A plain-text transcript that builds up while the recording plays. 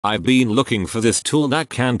I've been looking for this tool that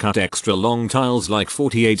can cut extra long tiles like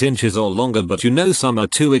 48 inches or longer, but you know some are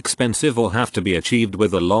too expensive or have to be achieved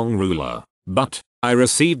with a long ruler. But I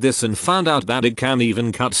received this and found out that it can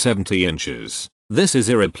even cut 70 inches. This is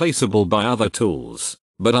irreplaceable by other tools,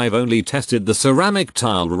 but I've only tested the ceramic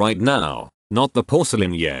tile right now, not the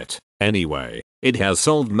porcelain yet. Anyway, it has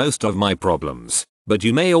solved most of my problems, but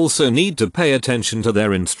you may also need to pay attention to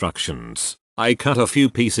their instructions. I cut a few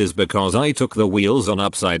pieces because I took the wheels on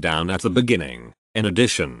upside down at the beginning. In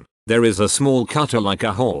addition, there is a small cutter like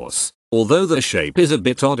a horse, although the shape is a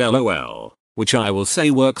bit odd lol, which I will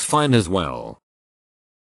say works fine as well.